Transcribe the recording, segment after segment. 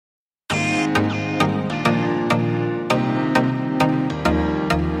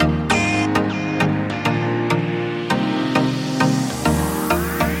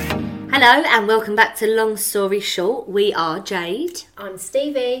Hello and welcome back to Long Story Short. We are Jade. I'm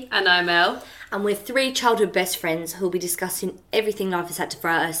Stevie. And I'm Elle. And we're three childhood best friends who'll be discussing everything life has had to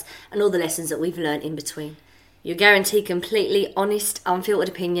throw at us and all the lessons that we've learned in between. You're guaranteed completely honest, unfiltered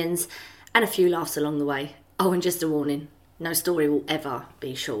opinions and a few laughs along the way. Oh, and just a warning, no story will ever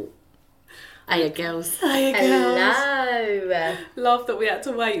be short. Hiya, girls. Hiya, Hello. Love that we had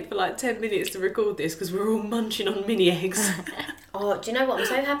to wait for like 10 minutes to record this because we're all munching on mini eggs. Oh, do you know what? I'm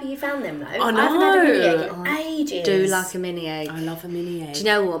so happy you found them though. I know. haven't had a mini egg in ages. Do like a mini egg. I love a mini egg. Do you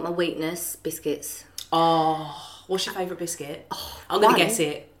know what? My weakness? Biscuits. Oh, what's your favourite biscuit? Oh, I'm going to guess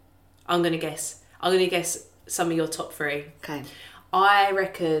it. I'm going to guess some of your top three. Okay. I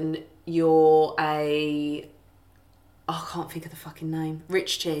reckon you're I can't think of the fucking name.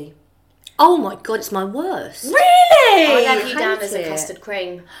 Rich tea. Oh my God, it's my worst. Really? I'd have you down hate as a it. custard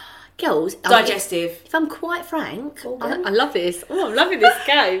cream. Girls, Digestive. if I'm quite frank, Go I on. love this. Oh, I'm loving this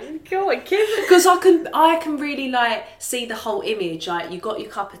game. Go on, Kim. Because I can really like see the whole image. Like, you got your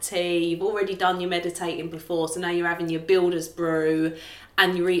cup of tea, you've already done your meditating before, so now you're having your builder's brew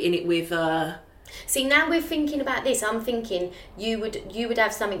and you're eating it with See, now we're thinking about this. I'm thinking you would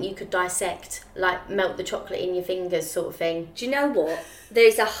have something you could dissect, like melt the chocolate in your fingers, sort of thing. Do you know what?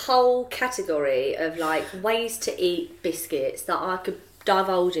 There's a whole category of like ways to eat biscuits that I could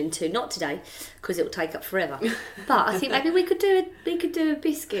divulge into. Not today, because it will take up forever. But I think maybe we could do a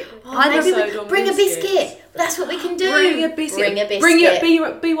biscuit. Bring a biscuit. That's what we can do. Bring a biscuit.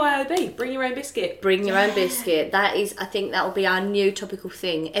 BYOB. Bring your own biscuit. Bring your own biscuit. That is, I think that will be our new topical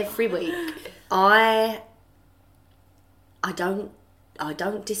thing every week. I don't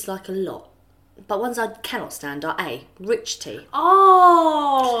dislike a lot, but ones I cannot stand are rich tea.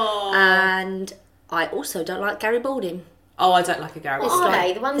 Oh. And I also don't like Gary Balding. Oh, I don't like a Gary. What are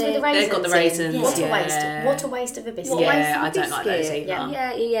they? The ones with the raisins? They've got the in? raisins. What a Yeah. waste! What a waste of a biscuit. Yeah, I don't like those either.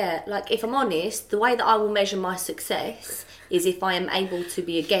 Yeah. Like, if I'm honest, the way that I will measure my success is if I am able to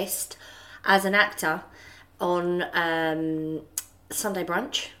be a guest as an actor on Sunday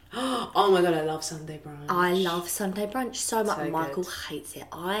Brunch. Oh my God, I love Sunday brunch. I love Sunday Brunch so much. So Michael good. hates it.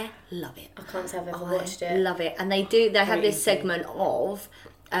 I love it. I can't say I've ever I watched it. love it. And they have this segment of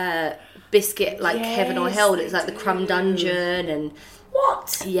biscuit, like heaven or Yes, hell. It's like they the crumb dungeon and...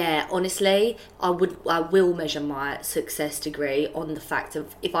 What? Yeah, honestly, I will measure my success degree on the fact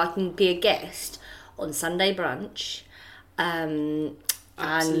of if I can be a guest on Sunday Brunch and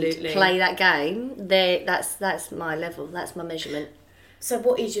Absolutely. play that game, that's my level, that's my measurement. So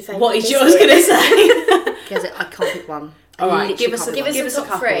what is your favourite What is biscuit? yours going to say? Because I can't pick one. All right, Literally give us can't a pick one. top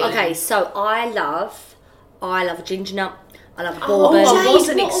top three. three. Okay, so I love a ginger nut. I love a Oh, bourbon. Jade, I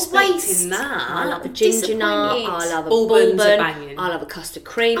wasn't what a expecting waste. that. I love a ginger nut. Disappointed. I love a Bourbons are bourbon. banging. I love a custard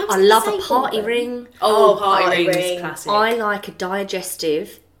cream. I was I gonna love say a party bourbon. ring. Oh, party party rings, ring. classic. I like a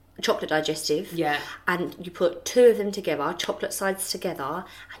chocolate digestive. Yeah. And you put two of them together, chocolate sides together,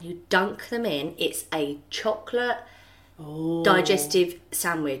 and you dunk them in. It's a chocolate digestive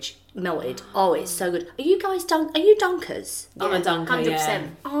sandwich, melted. Oh, it's so good. Are you dunkers? I'm a dunker,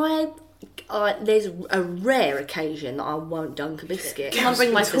 100%. There's a rare occasion that I won't dunk a biscuit. I'll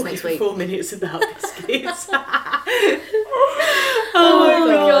bring my talking next for week. 4 minutes about biscuits. Oh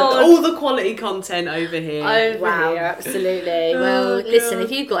my God. All the quality content over here. Wow, absolutely. Well, listen,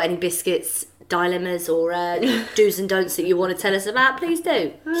 if you've got any biscuits, dilemmas, or do's and don'ts that you want to tell us about, please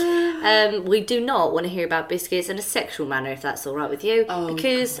do. We do not want to hear about biscuits in a sexual manner, if that's all right with you,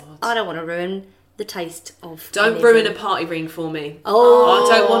 because God. I don't want to ruin the taste of. Don't anything. ruin a party ring for me. Oh,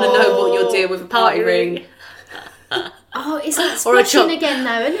 I don't want to know what you're doing with a party ring. Oh, it's like Or a splashing again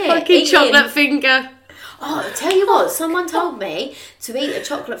though, isn't it? fucking Eating. chocolate finger. Oh, I tell you what, someone told me to eat a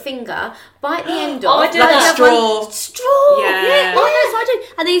chocolate finger, bite the end off. I do Like that. a straw. Straw! Yeah. Oh, yes, I do.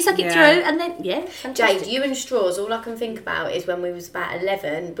 And then you suck it Yeah. through, and then, yeah. Jade, fantastic. you and straws, all I can think about is when we was about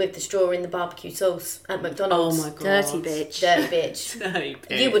 11 with the straw in the barbecue sauce at Oh McDonald's. my God. Dirty bitch. Dirty bitch. Dirty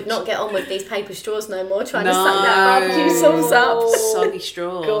bitch. You would not get on with these paper straws no more, trying to No. suck that barbecue sauce up. Soggy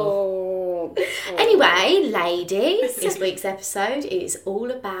straw. God. Anyway, ladies, this week's episode is all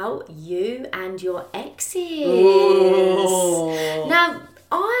about you and your exes. Ooh. Now,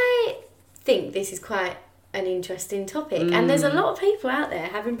 I think this is quite an interesting topic, and there's a lot of people out there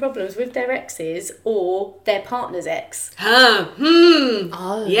having problems with their exes or their partner's ex.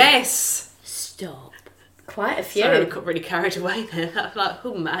 Oh. Yes. Stop. Quite a few. Sorry, I got really carried away there. That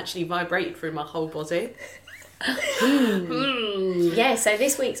actually vibrated through my whole body. Yeah, so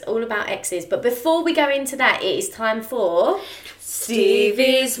this week's all about exes. But before we go into that, it is time for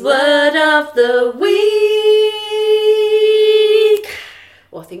Stevie's word of the week.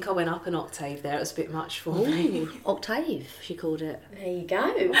 What think I went up an octave there. It was a bit much for me. Ooh, octave, she called it. There you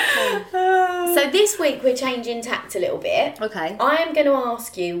go. So this week we're changing tact a little bit. Okay. I am going to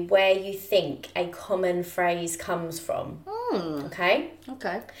ask you where you think a common phrase comes from. Okay?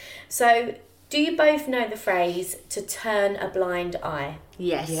 Okay. So, do you both know the phrase to turn a blind eye?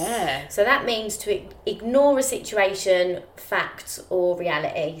 Yes. Yeah. So that means to ignore a situation, fact or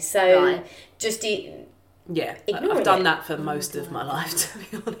reality. So Right. just Yeah. Ignoring I've done it. that for most of my life, to be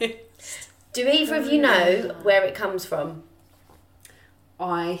honest. do either of you know where it comes from?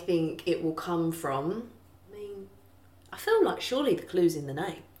 I think it will come from, I feel like surely the clue's in the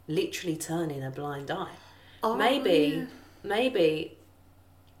name. Literally turning a blind eye. Oh,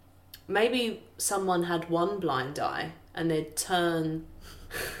 Maybe someone had one blind eye and they'd turn...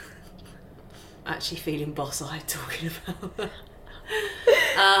 Actually feeling boss-eyed talking about that.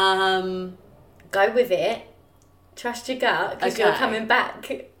 Go with it. Trust your gut because you're Okay. coming back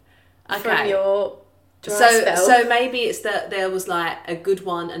from Okay. your dry spell. So maybe it's that there was like a good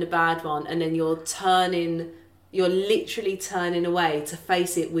one and a bad one, and then you're literally turning away to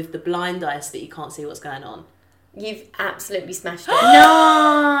face it with the blind eye so that you can't see what's going on. You've absolutely smashed it.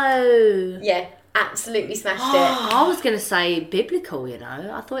 No! Yeah, absolutely smashed it. I was going to say biblical, you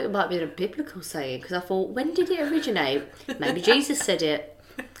know. I thought it might be a biblical saying because I thought, when did it originate? Maybe Jesus said it.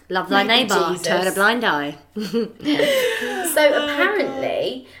 Love thy Maybe neighbour, Jesus. turn a blind eye. So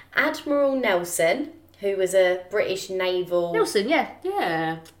apparently, Admiral Nelson, who was a British naval Nelson, yeah.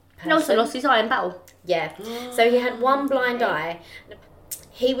 Yeah. Nelson lost his eye in battle. Yeah. So he had one blind eye.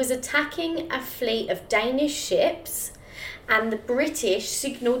 He was attacking a fleet of Danish ships, and the British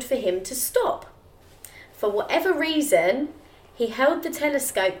signalled for him to stop. For whatever reason, he held the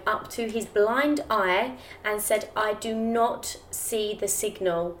telescope up to his blind eye and said, "I do not see the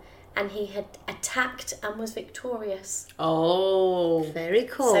signal." And he had attacked and was victorious. Oh. Very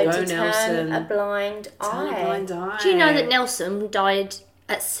cool. So Go to Nelson. turn a blind Turn a eye. blind eye. Do you know that Nelson died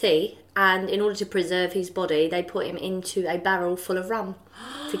at sea, and in order to preserve his body, they put him into a barrel full of rum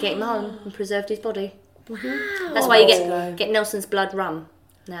to get him home and preserved his body. That's why you get Nelson's blood rum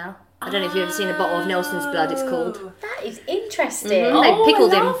now. I don't know if you've ever seen a bottle of Nelson's blood, it's called. That is interesting. Mhm. They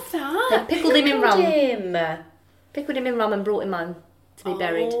pickled I him. love that. They pickled him in rum. Him. Pickled him in rum and brought him home to be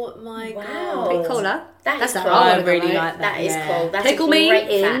buried. Oh my Wow. god. Pretty cool, huh? That is how cool. I I wanna go, really mate. like that. That is yeah. cool. That's Pickle a me great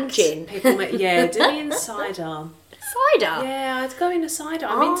in fact. gin. Pickle me, yeah, do me in cider. Cider? Yeah, I'd go in a cider.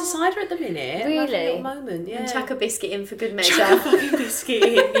 I'm into cider at the minute. I'm having a Really? little moment, yeah. And chuck a biscuit in for good Chuck a measure. fucking biscuit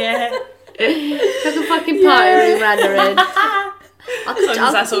in, yeah. Like a fucking party ring round her head. I could,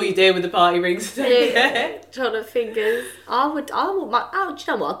 Sometimes that's all you do with the party rings. yeah, trying to fingers. I want my. Oh, do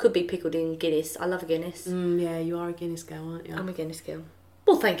you know what? I could be pickled in Guinness. I love a Guinness. Yeah, you are a Guinness girl, aren't you? I'm a Guinness girl.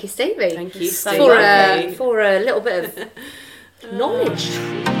 Well, thank you, Stevie. Thank you, So Steve. lovely. for a little bit of knowledge.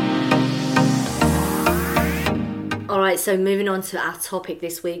 All right, so moving on to our topic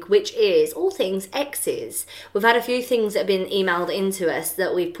this week, which is all things exes. We've had a few things that have been emailed into us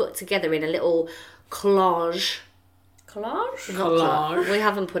that we've put together in a little collage. Collage? Collage. We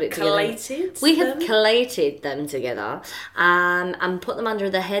haven't put it together. Collated We have them? collated them together and put them under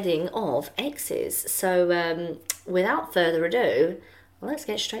the heading of exes. So without further ado, let's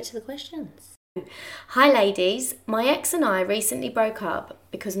get straight to the questions. Hi ladies, my ex and I recently broke up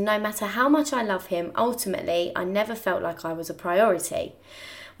because no matter how much I love him, ultimately I never felt like I was a priority.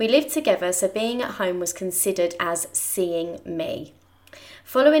 We lived together, so being at home was considered as seeing me.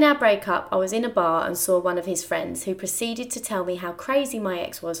 Following our breakup, I was in a bar and saw one of his friends who proceeded to tell me how crazy my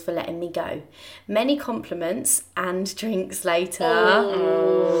ex was for letting me go. Many compliments and drinks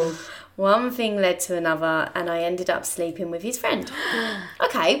later. One thing led to another and I ended up sleeping with his friend.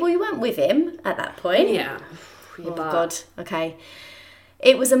 Okay, well you weren't with him at that point. Yeah. Oh God, okay.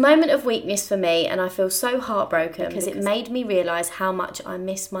 It was a moment of weakness for me and I feel so heartbroken because it made me realise how much I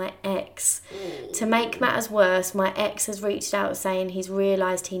miss my ex. To make matters worse, my ex has reached out saying he's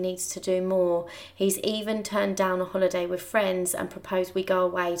realised he needs to do more. He's even turned down a holiday with friends and proposed we go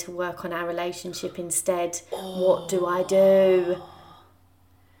away to work on our relationship instead. What do I do?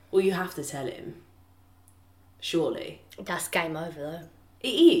 Well, you have to tell him. Surely. That's game over though. It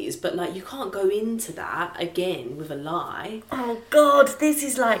is, but like you can't go into that again with a lie. Oh God, this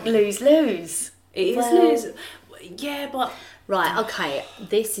is like lose-lose. It is Well- lose. Yeah, but Right, okay,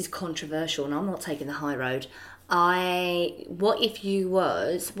 this is controversial and I'm not taking the high road. What if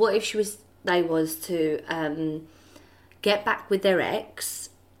they was to get back with their ex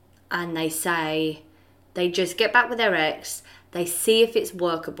and they just get back with their ex, they see if it's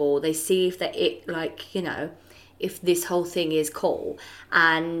workable, they see if if this whole thing is cool,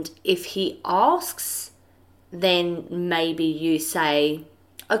 and if he asks, then maybe you say,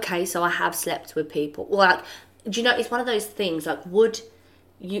 okay, so I have slept with people. Well, like, do you know, it's one of those things, like,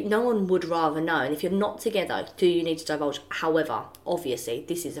 no one would rather know. And if you're not together, do you need to divulge? However, obviously,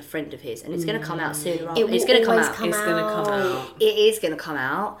 this is a friend of his, and it's going to come out sooner or later. It's going to come out. It's going to come out. It is going to come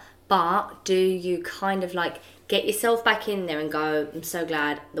out. But do you kind of like get yourself back in there and go, I'm so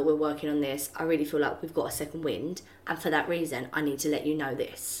glad that we're working on this. I really feel like we've got a second wind. And for that reason, I need to let you know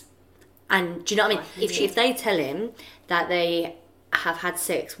this. And do you know what I mean? If they tell him that they have had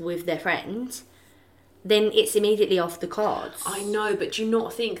sex with their friend, then it's immediately off the cards. I know, but do you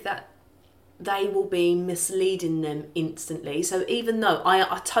not think that they will be misleading them instantly? So even though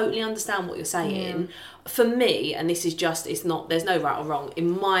I totally understand what you're saying, for me, and this is just, there's no right or wrong,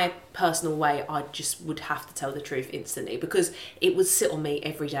 in my personal way, I just would have to tell the truth instantly, because it would sit on me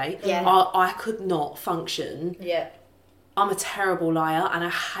every day. Yeah. I could not function. Yeah. I'm a terrible liar, and I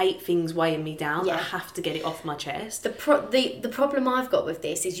hate things weighing me down. Yeah. I have to get it off my chest. The problem I've got with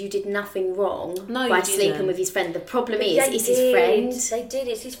this is you did nothing wrong No, by you didn't. sleeping with his friend. The problem But is his friend. They did.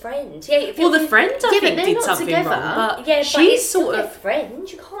 It's his friend. Yeah. If Well, it the was- friend, I Yeah, but think, they're did not something together. wrong, but Yeah, but she's it's still sort their of...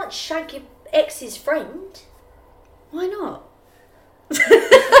 friend. You can't shag your ex's friend. Why not?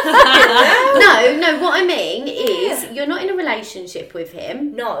 No, what I mean is you're not in a relationship with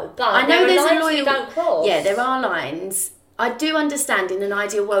him. No, but I know there are there's a lines loyal... you don't cross. Yeah, there are lines. I do understand in an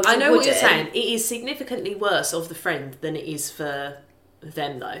ideal world I you know what you're wouldn't. saying. It is significantly worse of the friend than it is for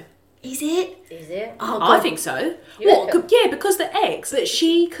them, though. Is it? Is it? Oh, I God. think so. You What? reckon? Yeah, because the ex, that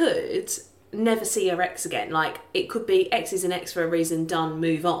she could never see her ex again. Like, it could be ex is an ex for a reason, done,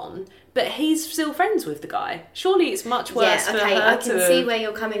 move on. But he's still friends with the guy. Surely it's much worse Yeah, for okay, her I to can have- see where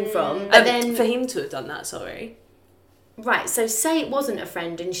you're coming from. But then... for him to have done that, sorry. Right, so say it wasn't a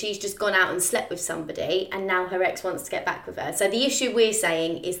friend and she's just gone out and slept with somebody and now her ex wants to get back with her. So the issue we're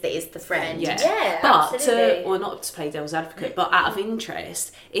saying is that it's the friend. Yeah, but absolutely. well, not to play devil's advocate, but out of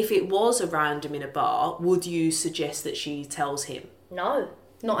interest, if it was a random in a bar, would you suggest that she tells him? No.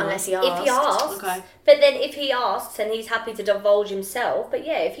 Not unless he asked. If he asks, Okay. but then if he asks and he's happy to divulge himself, but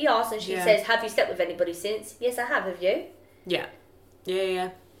yeah, if he asks and she Yeah. says, "Have you slept with anybody since?" Yes, I have you? Yeah. Yeah.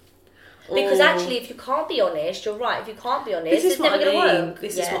 Because Or- actually, if you can't be honest, you're right. If you can't be honest, this is it's what never I going to mean. work.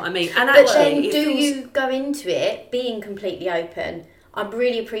 This is Yeah. what I mean. And But actually, then it do feels- you go into it being completely open? I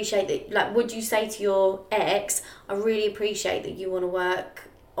really appreciate that. Like, would you say to your ex, I really appreciate that you want to work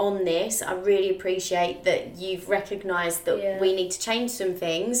on this. I really appreciate that you've recognised that Yeah. we need to change some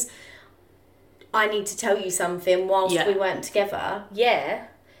things. I need to tell you something whilst Yeah. we weren't together. Yeah,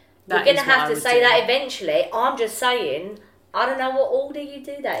 That we're going to is what I have to would say do. that eventually. I'm just saying, I don't know what order you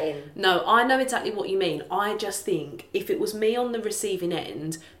do that in. No, I know exactly what you mean. I just think if it was me on the receiving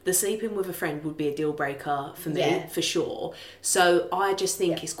end, the sleeping with a friend would be a deal breaker for me, Yeah. for sure. So I just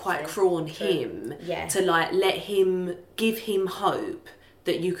think Yeah, it's quite same. cruel on True. him Yeah. to like let him, give him hope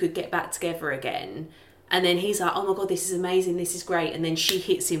that you could get back together again. And then he's like, oh my God, this is amazing, this is great. And then she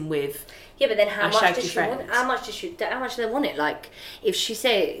hits him with, Yeah, but then how I much shagged does your she want? friend. How much do they want it? Like, if she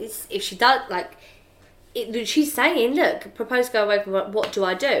says, if she does, like, she's saying, look, propose go away. What do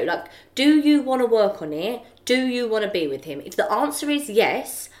I do? Like, do you want to work on it? Do you want to be with him? If the answer is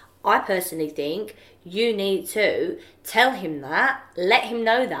yes, I personally think you need to tell him that, let him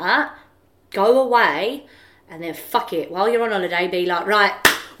know that, go away, and then fuck it. While you're on holiday, be like, right.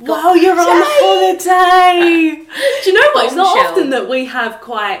 wow, you're on holiday. Do you know what? It's not Bombshell. often that we have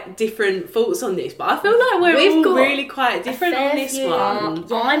quite different thoughts on this, but I feel like we've all got really quite different on fair this few. one.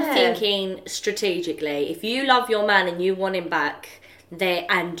 I'm Yeah. thinking strategically. If you love your man and you want him back, there,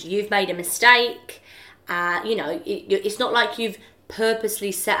 and you've made a mistake, you know, it's not like you've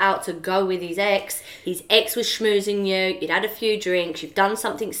purposely set out to go with his ex. His ex was schmoozing you. You'd had a few drinks. You've done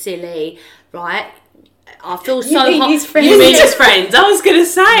something silly, right? I feel so mean hot. his friend? You mean his friends? I was going to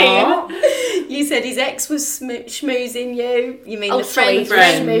say. What? You said his ex was schmoozing you. You mean Oh, the sorry,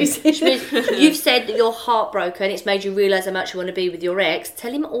 friend friend. was schmoozing? Schmooze. You've said that you're heartbroken. It's made you realise how much you want to be with your ex.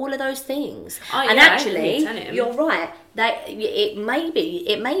 Tell him all of those things. Oh, And yeah, actually, tell him. you're right. That it may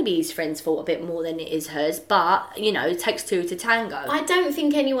be his friend's fault a bit more than it is hers. But you know, it takes two to tango. I don't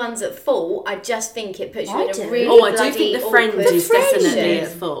think anyone's at fault. I just think it puts you I in do. a really Oh, I do bloody think the friend awkward is position. definitely at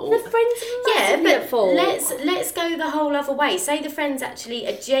fault. the friend's Yeah, massively at but fault. let's go the whole other way. Say the friend's actually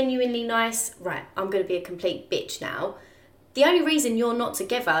a genuinely nice... Right, I'm going to be a complete bitch now. The only reason you're not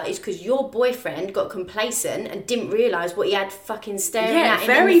together is because your boyfriend got complacent and didn't realise what he had fucking staring Yeah, at him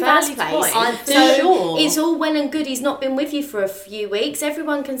very in the first valid place. point. For So sure. it's all well and good he's not been with you for a few weeks.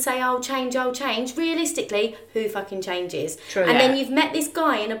 Everyone can say, I'll change. Realistically, who fucking changes? True. And Yeah. then you've met this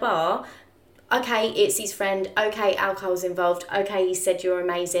guy in a bar. okay, it's his friend, okay, alcohol's involved, okay, he said you're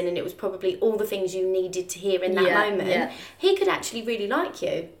amazing, and it was probably all the things you needed to hear in that moment, he could actually really like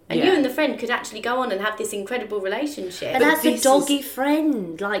you. And you and the friend could actually go on and have this incredible relationship. But that's a doggy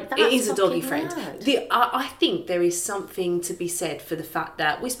friend. Like, that's it is a doggy friend. Mad. I think there is something to be said for the fact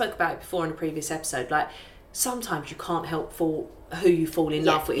that we spoke about it before in a previous episode. Like, sometimes you can't help who you fall in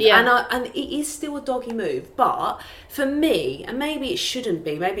love with, and it is still a doggy move. But for me, and maybe it shouldn't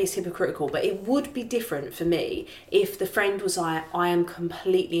be, maybe it's hypocritical, but it would be different for me if the friend was like, I am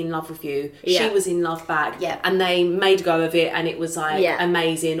completely in love with you, she was in love back, and they made a go of it and it was like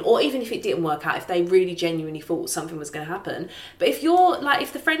amazing. Or even if it didn't work out, if they really genuinely thought something was going to happen. But if you're like,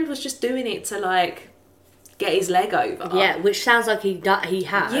 if the friend was just doing it to like get his leg over, which sounds like he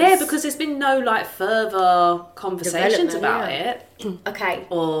has, because there's been no like further conversations about it. Okay.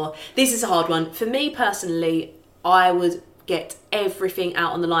 Or this is a hard one for me personally. I would get everything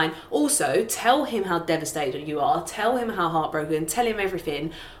out on the line. Also, tell him how devastated you are, tell him how heartbroken, tell him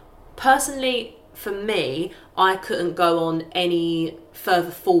everything. Personally, for me, I couldn't go on any further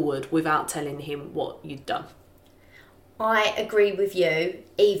forward without telling him what you'd done. I agree with you,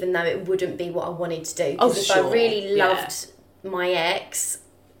 even though it wouldn't be what I wanted to do. Because if I really loved my ex,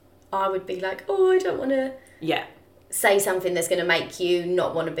 I would be like, I don't want to say something that's going to make you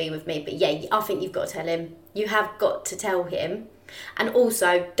not want to be with me. But I think you've got to tell him. You have got to tell him. And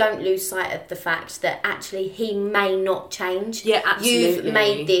also, don't lose sight of the fact that actually he may not change. Yeah, absolutely. You've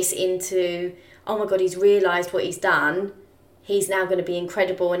made this into, oh my God, he's realised what he's done. He's now going to be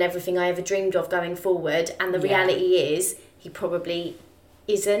incredible and everything I ever dreamed of going forward. And the reality is, he probably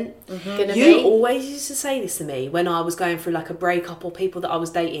isn't going to be. You always used to say this to me when I was going through like a breakup or people that I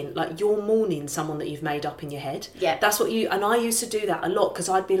was dating. Like, you're mourning someone that you've made up in your head. Yeah. That's what you... And I used to do that a lot because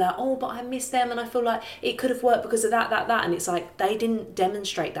I'd be like, but I miss them and I feel like it could have worked because of that. And it's like, they didn't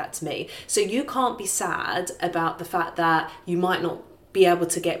demonstrate that to me. So you can't be sad about the fact that you might not be able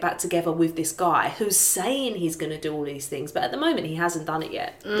to get back together with this guy who's saying he's going to do all these things, but at the moment he hasn't done it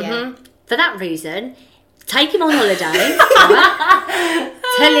yet. Yeah. For that reason, take him on holiday. Right?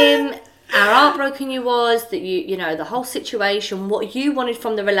 Tell him how heartbroken you was, that you know, the whole situation, what you wanted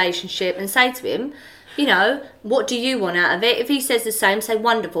from the relationship, and say to him, you know, what do you want out of it? If he says the same, say,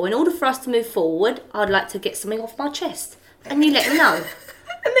 wonderful. In order for us to move forward, I'd like to get something off my chest. And you let him know.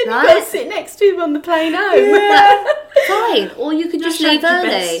 And then you go sit next to him on the plane home. Yeah. Fine. Or you could just leave early.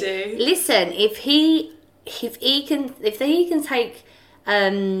 Bestie. Listen, if he can take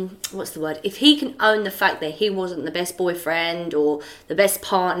what's the word? If he can own the fact that he wasn't the best boyfriend or the best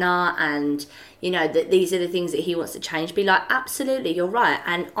partner, and you know that these are the things that he wants to change, be like, absolutely, you're right,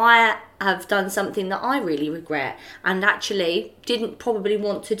 and I have done something that I really regret and actually didn't probably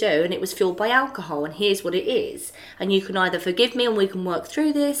want to do, and it was fueled by alcohol, and here's what it is, and you can either forgive me and we can work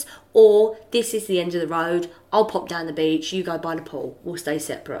through this, or this is the end of the road, I'll pop down the beach, you go by the pool, we'll stay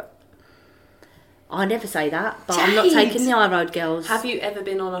separate. I never say that, but I'm not taking the high road, girls. Have you ever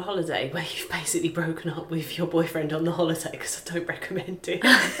been on a holiday where you've basically broken up with your boyfriend on the holiday? Because I don't recommend it.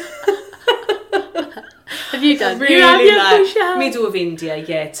 Have you done? Really, like, middle of India,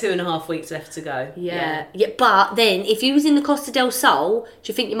 2.5 weeks left to go. Yeah. But then, if you was in the Costa del Sol, do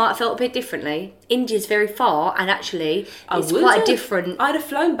you think you might have felt a bit differently? India's very far, and actually, it's quite a different... I'd have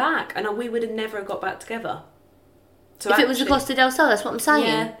flown back, and we would have never got back together. So if it was the Costa del Sol, that's what I'm saying.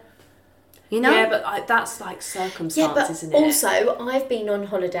 Yeah. You know? Yeah, but that's like circumstance, isn't it? Also, I've been on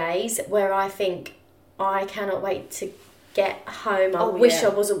holidays where I think, I cannot wait to get home. I wish I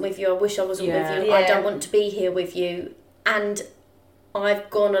wasn't with you. I wish I wasn't with you. Yeah. I don't want to be here with you. And I've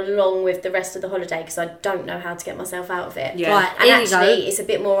gone along with the rest of the holiday because I don't know how to get myself out of it. Yeah. Right, And actually, it's a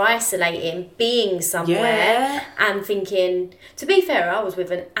bit more isolating being somewhere and thinking... To be fair, I was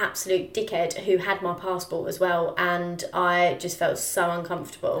with an absolute dickhead who had my passport as well, and I just felt so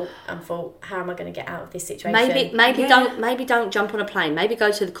uncomfortable and thought, how am I going to get out of this situation? Maybe don't jump on a plane. Maybe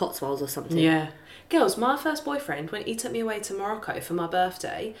go to the Cotswolds or something. Yeah. Girls, my first boyfriend, when he took me away to Morocco for my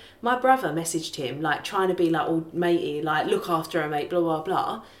birthday, my brother messaged him, like, trying to be, like, all matey, like, look after her, mate, blah, blah,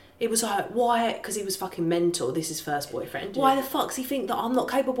 blah. It was like, why? Because he was fucking mental. This is his first boyfriend. Why the fuck does he think that I'm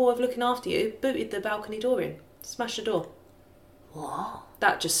not capable of looking after you? Booted the balcony door in. Smashed the door. What?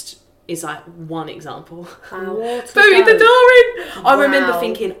 That just is, like, one example. Wow. Booted the door in! I remember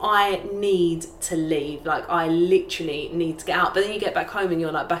thinking, I need to leave. Like, I literally need to get out. But then you get back home and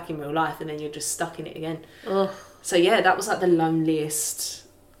you're, like, back in real life, and then you're just stuck in it again. Ugh. So, yeah, that was, like, the loneliest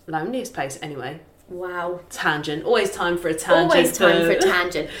place anyway. Wow. Tangent. Always time for a tangent. Always time for a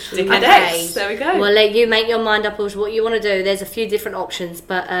tangent. Dickhead X. There we go. Well, let you make your mind up as what you want to do. There's a few different options,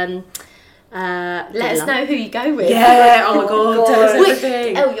 but Let us know who you go with. Yeah, oh my god, tell us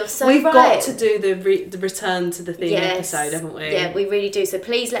everything. You're so We've right. got to do the return to the theme episode, haven't we? Yeah, we really do. So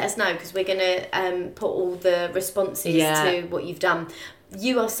please let us know, because we're going to put all the responses to what you've done.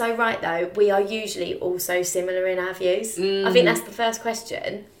 You are so right, though. We are usually also similar in our views. I think that's the first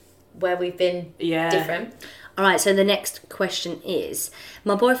question where we've been different. All right, so the next question is,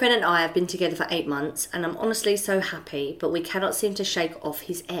 my boyfriend and I have been together for 8 months and I'm honestly so happy, but we cannot seem to shake off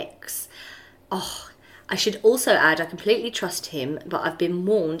his ex. Oh, I should also add I completely trust him, but I've been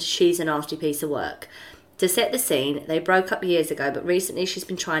warned she's a nasty piece of work. To set the scene, they broke up years ago, but recently she's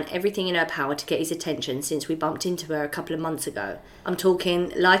been trying everything in her power to get his attention since we bumped into her a couple of months ago. I'm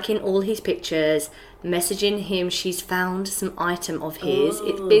talking liking all his pictures, messaging him she's found some item of his.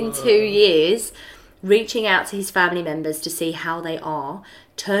 It's been 2 years. Reaching out to his family members to see how they are,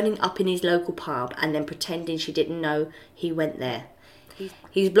 turning up in his local pub and then pretending she didn't know he went there.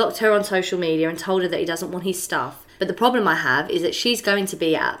 He's blocked her on social media and told her that he doesn't want his stuff. But the problem I have is that she's going to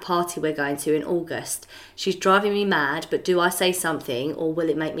be at a party we're going to in August. She's driving me mad, but do I say something or will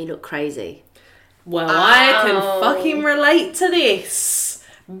it make me look crazy? Well, I can fucking relate to this.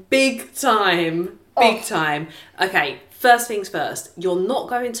 Big time. Big time. Okay, first things first. You're not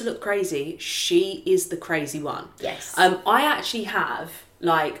going to look crazy. She is the crazy one. Yes. I actually have,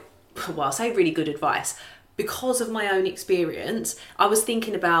 I'll say really good advice. Because of my own experience, I was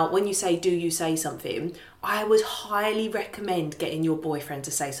thinking about when you say, do you say something? I would highly recommend getting your boyfriend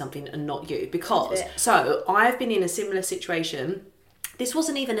to say something and not you. Because, so I've been in a similar situation. This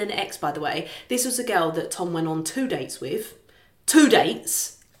wasn't even an ex, by the way. This was a girl that Tom went on 2 dates with. 2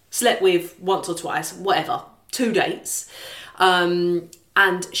 dates. Slept with once or twice, whatever. 2 dates. And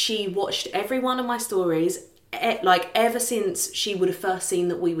she watched every one of my stories, ever since she would have first seen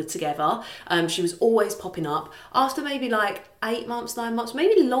that we were together. She was always popping up. After maybe 8 months, 9 months,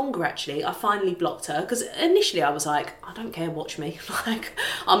 maybe longer actually, I finally blocked her, because initially I was like, I don't care, watch me.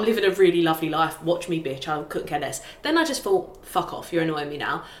 I'm living a really lovely life, watch me bitch, I couldn't care less. Then I just thought, fuck off, you're annoying me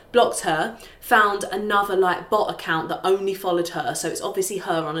now. Blocked her, found another bot account that only followed her, so it's obviously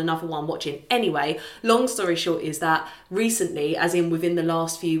her on another one watching. Anyway, long story short is that recently, as in within the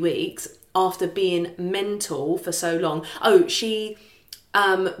last few weeks, after being mental for so long, she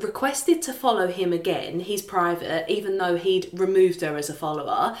requested to follow him again. He's private, even though he'd removed her as a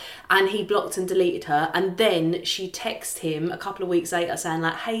follower, and he blocked and deleted her. And then she texted him a couple of weeks later saying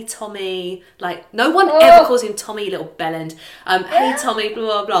hey Tommy, no one ever calls him Tommy, little bellend. Hey Tommy,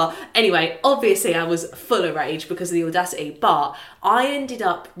 blah blah blah. Anyway, obviously I was full of rage because of the audacity, but I ended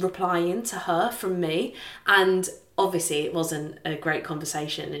up replying to her from me, and obviously it wasn't a great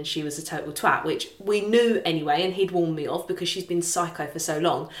conversation and she was a total twat, which we knew anyway, and he'd warned me of because she's been psycho for so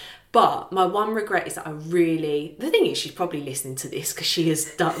long. But my one regret is that the thing is, she's probably listening to this because she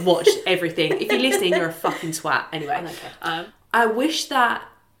has watched everything. If you're listening, you're a fucking twat. Anyway, I wish that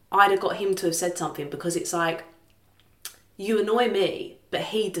I'd have got him to have said something, because it's you annoy me, but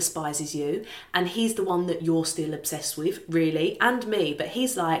he despises you, and he's the one that you're still obsessed with, really, and me. But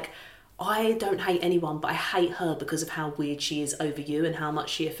he's I don't hate anyone, but I hate her because of how weird she is over you and how much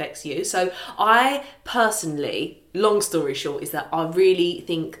she affects you. So I personally, long story short, is that I really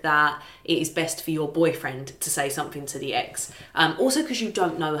think that it is best for your boyfriend to say something to the ex. Also because you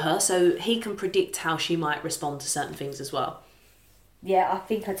don't know her, so he can predict how she might respond to certain things as well. Yeah, I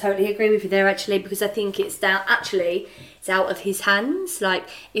think I totally agree with you there, actually, because I think it's out of his hands.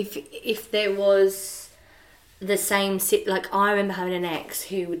 If there was the same, I remember having an ex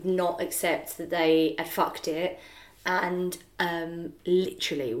who would not accept that they had fucked it, and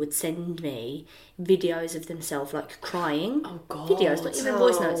literally would send me videos of themselves crying. Oh god. Videos, not even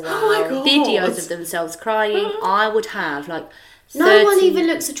voice notes. Wow. Oh my god. Videos of themselves crying. I would have 30... No one even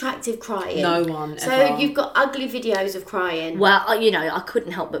looks attractive crying. No one So ever. you've got ugly videos of crying. Well, I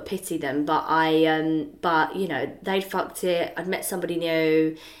couldn't help but pity them, but they'd fucked it. I'd met somebody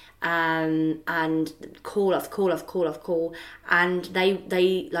new. And call off call, and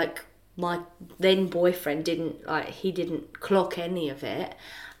they my then boyfriend didn't clock any of it.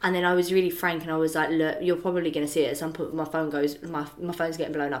 And then I was really frank, and I was like, look, you're probably going to see it at some point. My phone's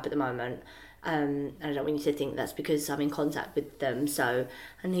getting blown up at the moment, and I don't want you to think that's because I'm in contact with them. So,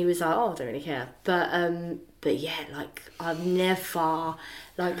 and he was like, oh, I don't really care, but yeah, I've never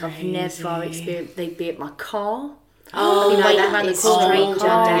experienced. They'd be at my car. Oh, Waiting that around the is corner.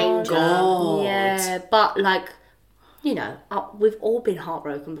 stranger danger. God. Yeah, but we've all been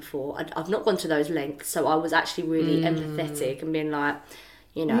heartbroken before. I've not gone to those lengths, so I was actually really empathetic and being like,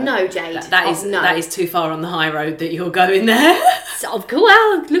 You know, No, Jade. That is too far on the high road that you're going there. So,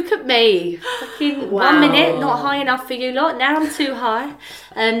 well, look at me. Fucking Wow. 1 minute, not high enough for you lot. Now I'm too high.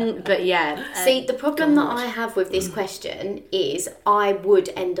 But yeah. See, the problem that I have with this question is I would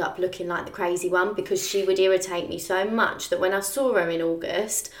end up looking like the crazy one, because she would irritate me so much that when I saw her in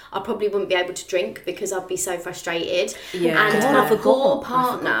August, I probably wouldn't be able to drink because I'd be so frustrated. Yeah. And God, I my forgot. poor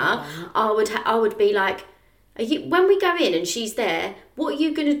partner, I would be like, when we go in and she's there, what are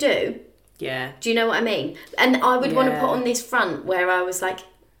you going to do? Yeah. Do you know what I mean? And I would want to Yeah. put on this front where I was like,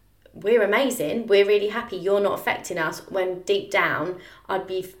 we're amazing, we're really happy, you're not affecting us, when deep down I'd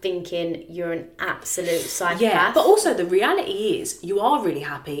be thinking you're an absolute psychopath. Yeah, but also the reality is you are really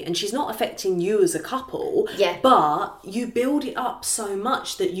happy and she's not affecting you as a couple. Yeah. But you build it up so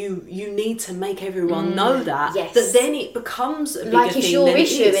much that you need to make everyone know that. Yes. That then it becomes a bigger Like it's thing your than it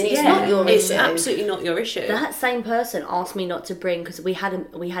issue is. and it's not your It's issue. absolutely not your issue. That same person asked me not to bring, because we had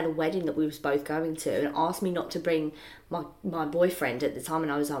a wedding that we was both going to, and asked me not to bring my boyfriend at the time,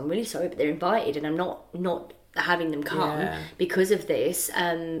 and I was like, I'm really sorry, but they're invited and I'm not having them come because of this.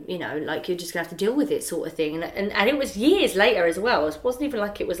 You know, like, you're just gonna have to deal with it, sort of thing. And it was years later as well. It wasn't even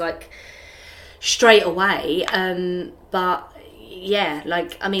like it was like straight away. But yeah,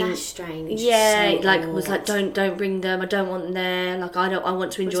 like, I mean, That's strange. yeah, So like odd. was like, don't bring them. I don't want them there. Like, I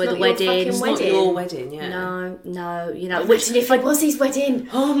want to enjoy not the your wedding. fucking It's not wedding. your wedding, yeah. No, you know, Imagine if it was his wedding.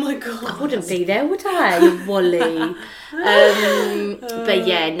 Oh my god. I wouldn't be there, would I, you Wally? But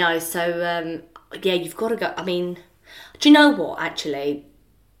yeah, no. So yeah, you've got to go. I mean, do you know what? Actually,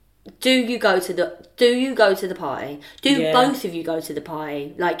 do you go to the party? Do Yeah. both of you go to the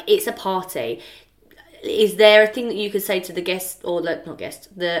party? Like, it's a party. Is there a thing that you could say to the guest, or not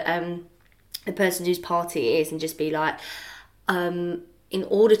guest, the person whose party it is, and just be like, in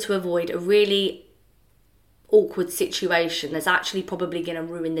order to avoid a really awkward situation that's actually probably going to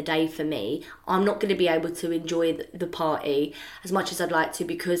ruin the day for me, I'm not going to be able to enjoy the party as much as I'd like to,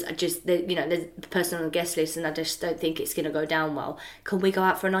 because I just, there's the person on the guest list and I just don't think it's going to go down well. Can we go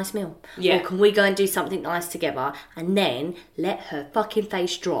out for a nice meal? Yeah. Or can we go and do something nice together? And then let her fucking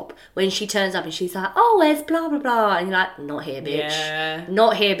face drop when she turns up and she's like, oh, where's blah blah blah, and you're like, not here, bitch. Yeah.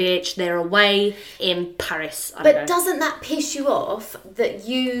 Not here, bitch. They're away in Paris. I don't know. But doesn't that piss you off that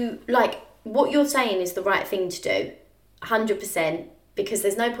you, like, what you're saying is the right thing to do, 100%, because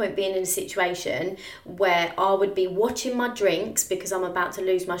there's no point being in a situation where I would be watching my drinks because I'm about to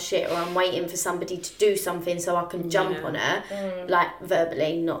lose my shit, or I'm waiting for somebody to do something so I can jump on her, like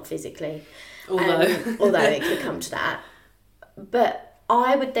verbally, not physically. Although it could come to that. But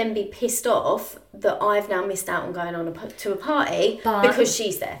I would then be pissed off that I've now missed out on going on to a party because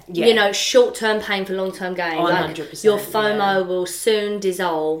she's there. Yeah. You know, short-term pain for long-term gain. 100%, Your FOMO will soon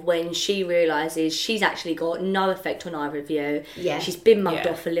dissolve when she realises she's actually got no effect on either of you. Yeah. She's been mugged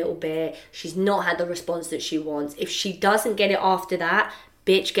Yeah. off a little bit. She's not had the response that she wants. If she doesn't get it after that,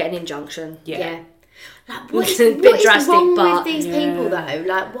 bitch, get an injunction. Yeah. Like, what It's is, a bit what is drastic, wrong but- with these people, though?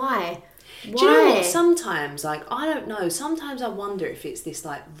 Like, why? Why? Do you know what? Sometimes, like, I don't know, sometimes I wonder if it's this,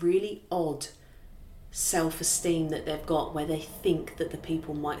 like, really odd self-esteem that they've got where they think that the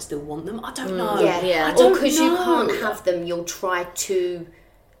people might still want them. I don't know. Yeah. I Or don't because you know. can't have them, you'll try to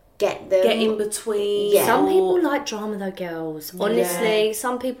get them. Get in between. Yeah. Some or- people like drama though, girls. Honestly,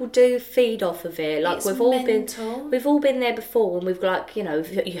 some people do feed off of it. Like, It's we've all mental. been there before, and we've, like, you know,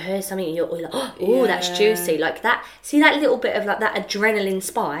 if you hear something and you're like, oh, that's Yeah. juicy, like that. See that little bit of, like, that adrenaline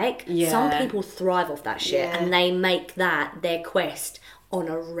spike. Yeah. Some people thrive off that shit, Yeah. and they make that their quest on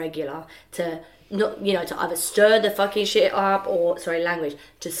a regular to not, you know, to either stir the fucking shit up, or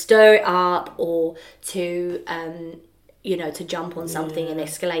to stir it up, or to you know, to jump on something and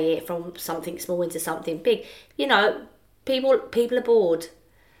escalate it from something small into something big. You know, people are bored.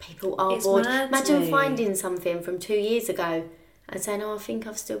 People are It's bored. mad to Imagine me. finding something from 2 years ago and saying, oh, I think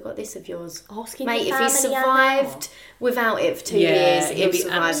I've still got this of yours. Asking Mate, your if he family survived without it for 2 years, he'll he'll be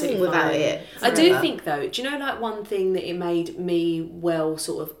survive absolutely without fine. it. I do forever. think, though, do you know, like, one thing that it made me well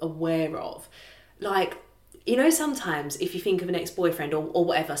sort of aware of? Like, you know, sometimes if you think of an ex-boyfriend or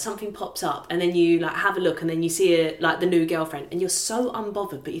whatever, something pops up and then you, like, have a look and then you see like the new girlfriend and you're so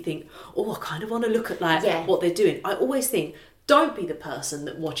unbothered, but you think, oh, I kind of want to look at, like, Yeah. what they're doing. I always think, don't be the person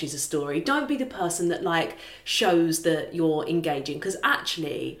that watches a story. Don't be the person that, like, shows that you're engaging, because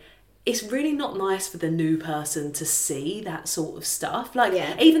actually it's really not nice for the new person to see that sort of stuff. Like,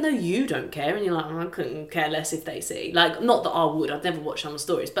 Yeah. even though you don't care and you're like, oh, I couldn't care less if they see. Like, not that I would. I'd never watch someone's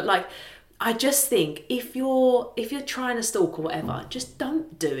stories. But, like, I just think if you're trying to stalk or whatever, just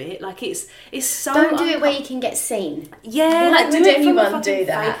don't do it. Like it's so Don't do it where you can get seen. Yeah, Why like would do it from a anyone fucking do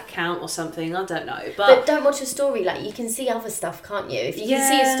that? fake account or something. I don't know, But don't watch a story. Like, you can see other stuff, can't you? If you can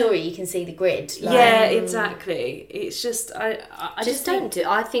see a story, you can see the grid. Like, yeah, exactly. It's just I just don't do.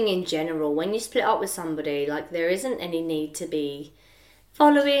 I think in general, when you split up with somebody, like there isn't any need to be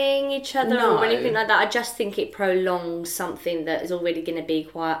following each other or anything like that. I just think it prolongs something that is already going to be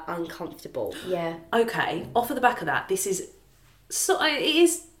quite uncomfortable. Yeah. Okay, off of the back of that, this is it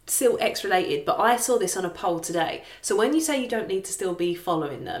is still X related, but I saw this on a poll today. So when you say you don't need to still be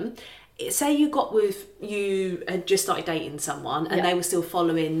following them, say you had just started dating someone and they were still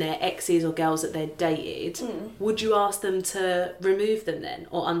following their exes or girls that they'd dated, would you ask them to remove them then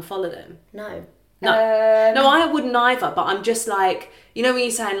or unfollow them? No. No, I wouldn't either. But I'm just like, you know, when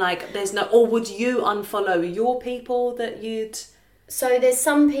you're saying like, there's no, or would you unfollow your people that you'd? So there's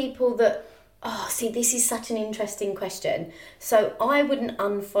some people that. Oh, see, this is such an interesting question. So I wouldn't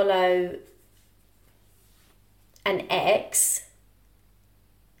unfollow an ex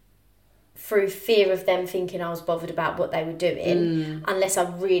through fear of them thinking I was bothered about what they were doing, unless I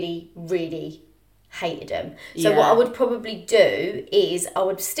really, really hated them. So what I would probably do is I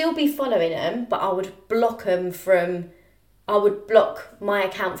would still be following them, but I would block them from... I would block my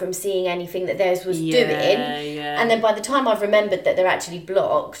account from seeing anything that theirs was doing. And then by the time I've remembered that they're actually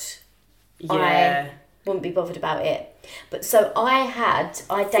blocked, I wouldn't be bothered about it. But so I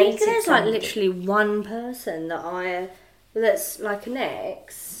dated there's somebody. like literally one person that's like an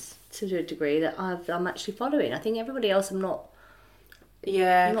ex to a degree that I'm actually following. I think everybody else I'm not.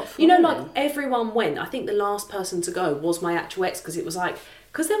 Yeah, you know, like everyone went. I think the last person to go was my actual ex because there was like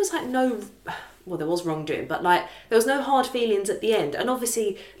no, well, there was wrongdoing, but like there was no hard feelings at the end. And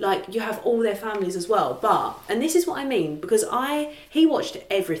obviously, like you have all their families as well. But and this is what I mean because he watched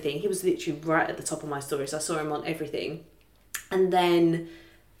everything. He was literally right at the top of my stories. I saw him on everything, and then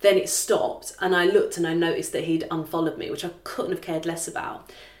it stopped, and I looked and I noticed that he'd unfollowed me, which I couldn't have cared less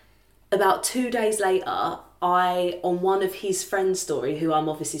about. About 2 days later, on one of his friends' story, who I'm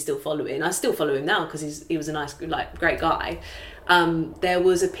obviously still following, I still follow him now because he was a nice, like, great guy. There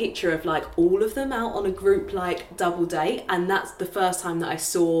was a picture of like all of them out on a group like double date, and that's the first time that I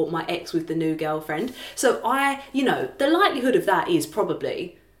saw my ex with the new girlfriend. So the likelihood of that is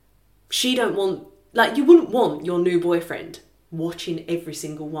probably you wouldn't want your new boyfriend watching every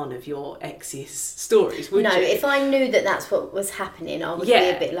single one of your ex's stories, would you? No, if I knew that that's what was happening, I would be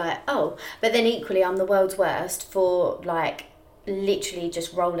a bit like, oh. But then equally, I'm the world's worst for, like, literally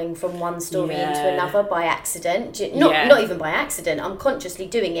just rolling from one story into another by accident. Not even by accident. I'm consciously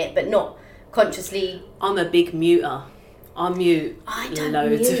doing it, but not consciously... I'm a big muter. I mute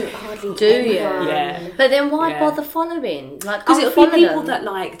loads of hardly. Do you? Yeah. But then why bother following? Like, because it would be people them. that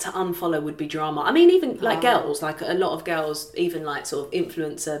like to unfollow would be drama. I mean, even like girls, like a lot of girls, even like sort of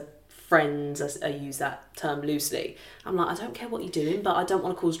influencer friends, I use that term loosely. I'm like, I don't care what you're doing, but I don't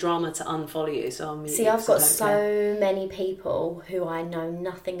want to cause drama to unfollow you. So I'm See, I've got so many people who I know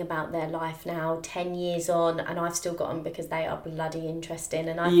nothing about their life now, 10 years on, and I've still got them because they are bloody interesting.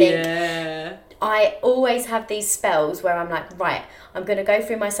 And I think I always have these spells where I'm like, right, I'm going to go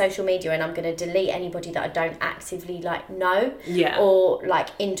through my social media and I'm going to delete anybody that I don't actively like know or like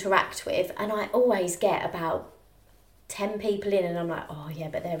interact with. And I always get about 10 people in and I'm like, oh yeah,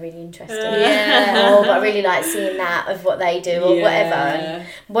 but they're really interesting. But I really like seeing that of what they do or whatever. And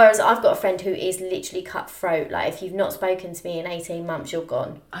whereas I've got a friend who is literally cutthroat. Like, if you've not spoken to me in 18 months, you're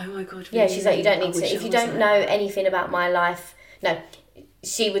gone. Oh my God. Yeah, she's like, you don't need to. If you don't know anything about my life, no,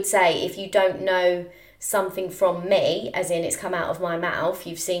 she would say, if you don't know something from me, as in it's come out of my mouth,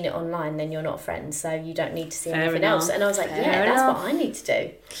 you've seen it online, then you're not friends. So you don't need to see anything else. And I was like, that's what I need to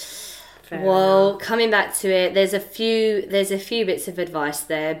do. Well, coming back to it, there's a few bits of advice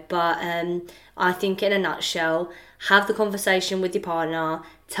there, but I think in a nutshell, have the conversation with your partner,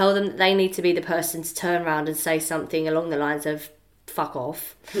 tell them that they need to be the person to turn around and say something along the lines of fuck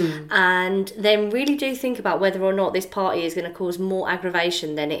off, and then really do think about whether or not this party is going to cause more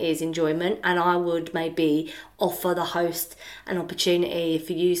aggravation than it is enjoyment. And I would maybe offer the host an opportunity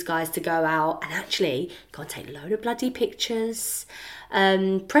for you guys to go out and actually go and take a load of bloody pictures,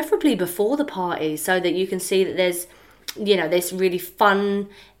 preferably before the party, so that you can see that there's, you know, this really fun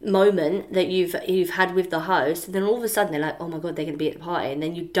moment that you've had with the host, and then all of a sudden they're like, oh my God, they're going to be at the party, and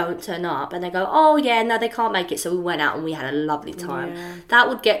then you don't turn up and they go, oh yeah, no, they can't make it, so we went out and we had a lovely time. That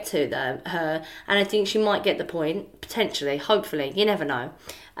would get to her, and I think she might get the point, potentially, hopefully, you never know.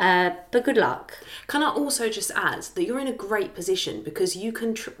 But good luck. Can I also just add that you're in a great position because you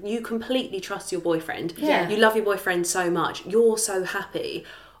can you completely trust your boyfriend. You love your boyfriend so much, you're so happy.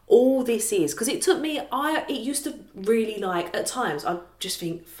 all this is, because it took me, it used to really like, at times I'd just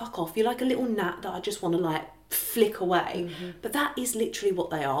think, fuck off, you're like a little gnat that I just want to like flick away. But that is literally what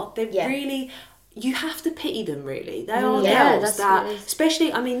they are. They're really, you have to pity them, really. They are girls that,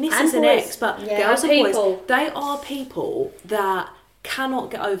 especially, I mean, this is an ex, but girls and boys, they are people that cannot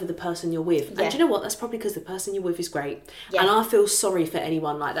get over the person you're with. And do you know what? That's probably because the person you're with is great. And I feel sorry for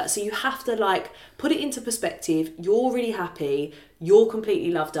anyone like that. So you have to like put it into perspective. You're really happy, you're completely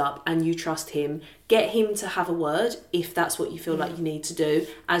loved up, and you trust him. Get him to have a word if that's what you feel like you need to do.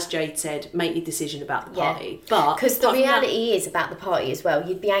 As Jade said, make your decision about the party. But because the reality is about the party as well,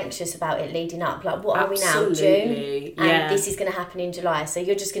 you'd be anxious about it leading up. Like, what are we now? June? And this is going to happen in July. So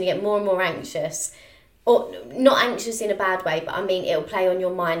you're just going to get more and more anxious. Or not anxious in a bad way, but I mean it'll play on your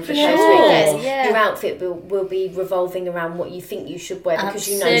mind the closer it gets. Your outfit will be revolving around what you think you should wear because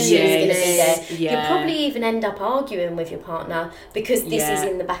you know she's going to be there. You'll probably even end up arguing with your partner because this is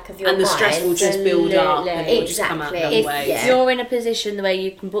in the back of your mind. And the stress will just build up and it will just come out the other way. If you're in a position where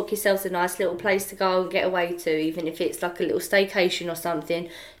you can book yourself a nice little place to go and get away to, even if it's like a little staycation or something,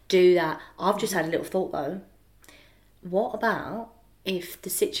 do that. I've just had a little thought though. What about if the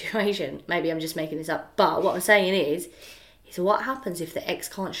situation, maybe I'm just making this up, but what I'm saying is what happens if the ex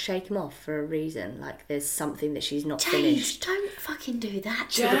can't shake him off for a reason? Like there's something that she's not finished. Don't fucking do that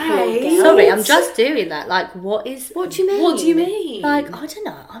to Jade. the poor girl. Sorry, I'm just doing that. Like, what do you mean? What do you mean? Like, I don't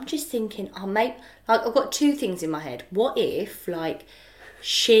know. I'm just thinking, I've got two things in my head. What if, like,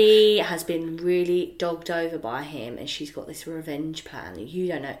 she has been really dogged over by him and she's got this revenge plan that you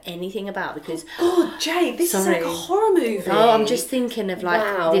don't know anything about because... Oh, Jade, this is like a horror movie. Oh, I'm just thinking of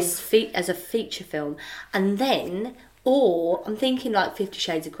like this as a feature film. And then, or I'm thinking like 50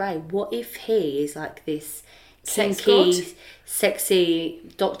 Shades of Grey. What if he is like this kinky, sexy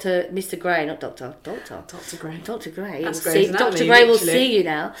Mr. Grey, not Doctor Grey. Dr. Grey. That's Grey's Anatomy, Dr. Grey will literally. see you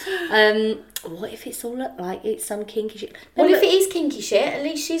now. What if it's all like it's some kinky shit? Well, if it is kinky shit, at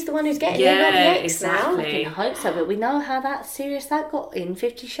least she's the one who's getting it, not the ex now. I hope so, but we know how serious that got in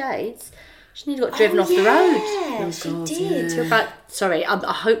 50 Shades. She nearly got driven off the road. Yeah, she did. Yeah. But, sorry, I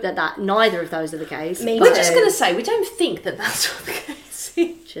hope that neither of those are the case. We're just going to say, we don't think that that's what the case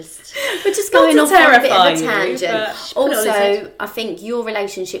is. We're just going off on a bit of a tangent. You, also, I think your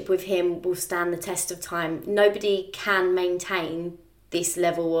relationship with him will stand the test of time. Nobody can maintain this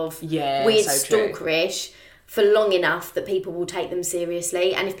level of weird stalkerish for long enough that people will take them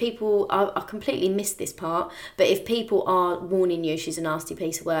seriously. And if people, I completely missed this part, but if people are warning you she's a nasty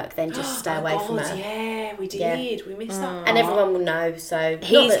piece of work, then just stay away from her. Yeah, we did. We missed that part. And everyone will know, so...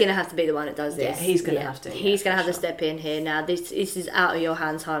 He's going to have to be the one that does this. Yeah, he's going to have to. He's going to have to step in here now. This is out of your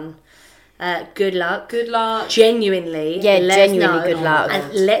hands, hon. Good luck. Good luck. Genuinely. Yeah, genuinely good luck.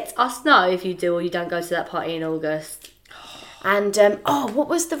 And let us know if you do or you don't go to that party in August. And, what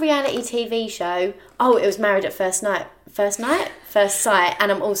was the reality TV show? Oh, it was Married at First Night. First Sight.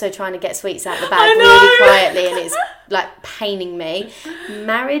 And I'm also trying to get sweets out the bag really quietly, and it's, like, paining me.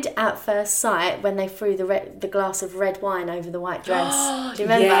 Married at First Sight, when they threw the glass of red wine over the white dress. Do you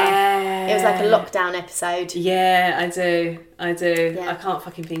remember? Yeah. It was like a lockdown episode. Yeah, I do. Yeah. I can't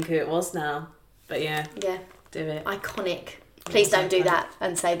fucking think who it was now. But yeah. Yeah. Do it. Iconic. Please don't do that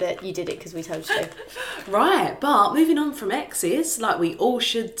and say that you did it because we told you to. Right, but moving on from exes, like we all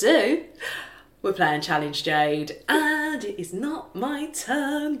should do, we're playing Challenge Jade, and it is not my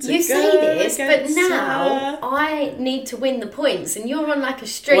turn to You go say this, but against now her. I need to win the points, and you're on like a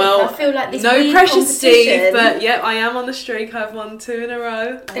streak. Well, I feel like this no weird pressure, competition. Steve, but yeah, I am on the streak. I've won 2 in a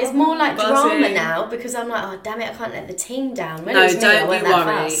row. There's more like Buzzing. drama now because I'm like, oh damn it, I can't let the team down. When it No, was me, I don't went you that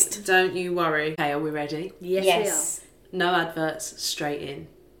worry. fast. Don't you worry. Okay, are we ready? Yes. No adverts, straight in.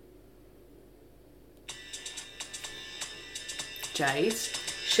 Jade.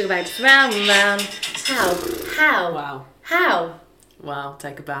 Sugar babes, round and round. How? Wow. How? Wow,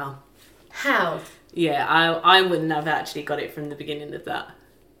 take a bow. How? Yeah, I wouldn't have actually got it from the beginning of that.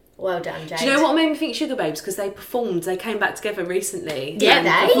 Well done, Jade. Do you know what made me think Sugar Babes? Because they came back together recently. Yeah, and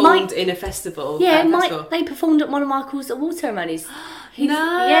they? performed in a festival. Yeah, at a festival. they performed at one of Michael's award ceremonies.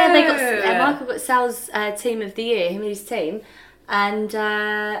 No. Yeah, they got Michael got Sal's team of the year, him and his team, and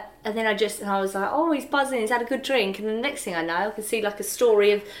then I was like, oh, he's buzzing, he's had a good drink, and the next thing I know, I could see like a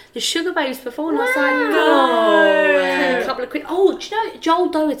story of the Sugar Babes performing. I was like, no, a couple of quid. Oh, do you know Joel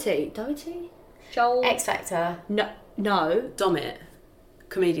Doherty? Joel X Factor. No. Domit.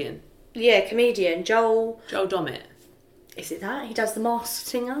 Comedian. Yeah, comedian Joel Domit. Is it that he does the Masked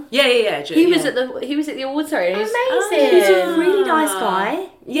Singer? Yeah. He was at the awards ceremony. Amazing. He's a really nice guy.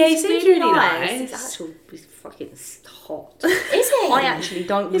 Yeah, he seems really nice. He's fucking hot. Is he? I actually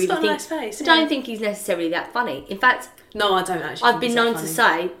don't He's really got a think. nice face, I don't think he's necessarily that funny. In fact, No, I don't actually. I've been known to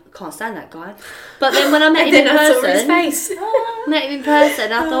say can't stand that guy. But then when I met him in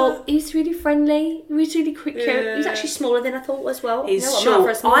person, I thought he was really friendly. He was really quick. He was actually smaller than I thought as well. He's I'm short. not for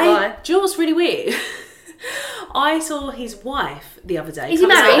a small guy. Do you know what's really weird? I saw his wife the other day. Is he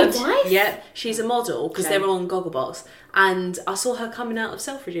married? His wife? Yep, she's a model because they're on Gogglebox, and I saw her coming out of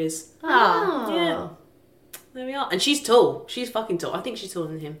Selfridges. Oh. Yeah, there we are. And she's tall. She's fucking tall. I think she's taller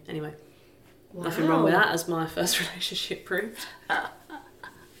than him. Anyway, nothing wrong with that, as my first relationship proved.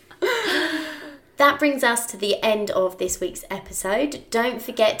 That brings us to the end of this week's episode. Don't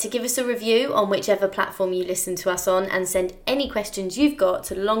forget to give us a review on whichever platform you listen to us on, and send any questions you've got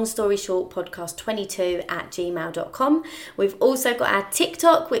to longstoryshortpodcast22@gmail.com. We've also got our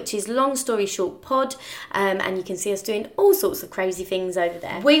TikTok, which is longstoryshortpod, and you can see us doing all sorts of crazy things over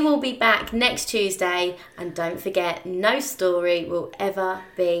there. We will be back next Tuesday, and don't forget, no story will ever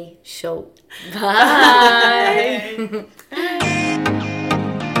be short. Bye.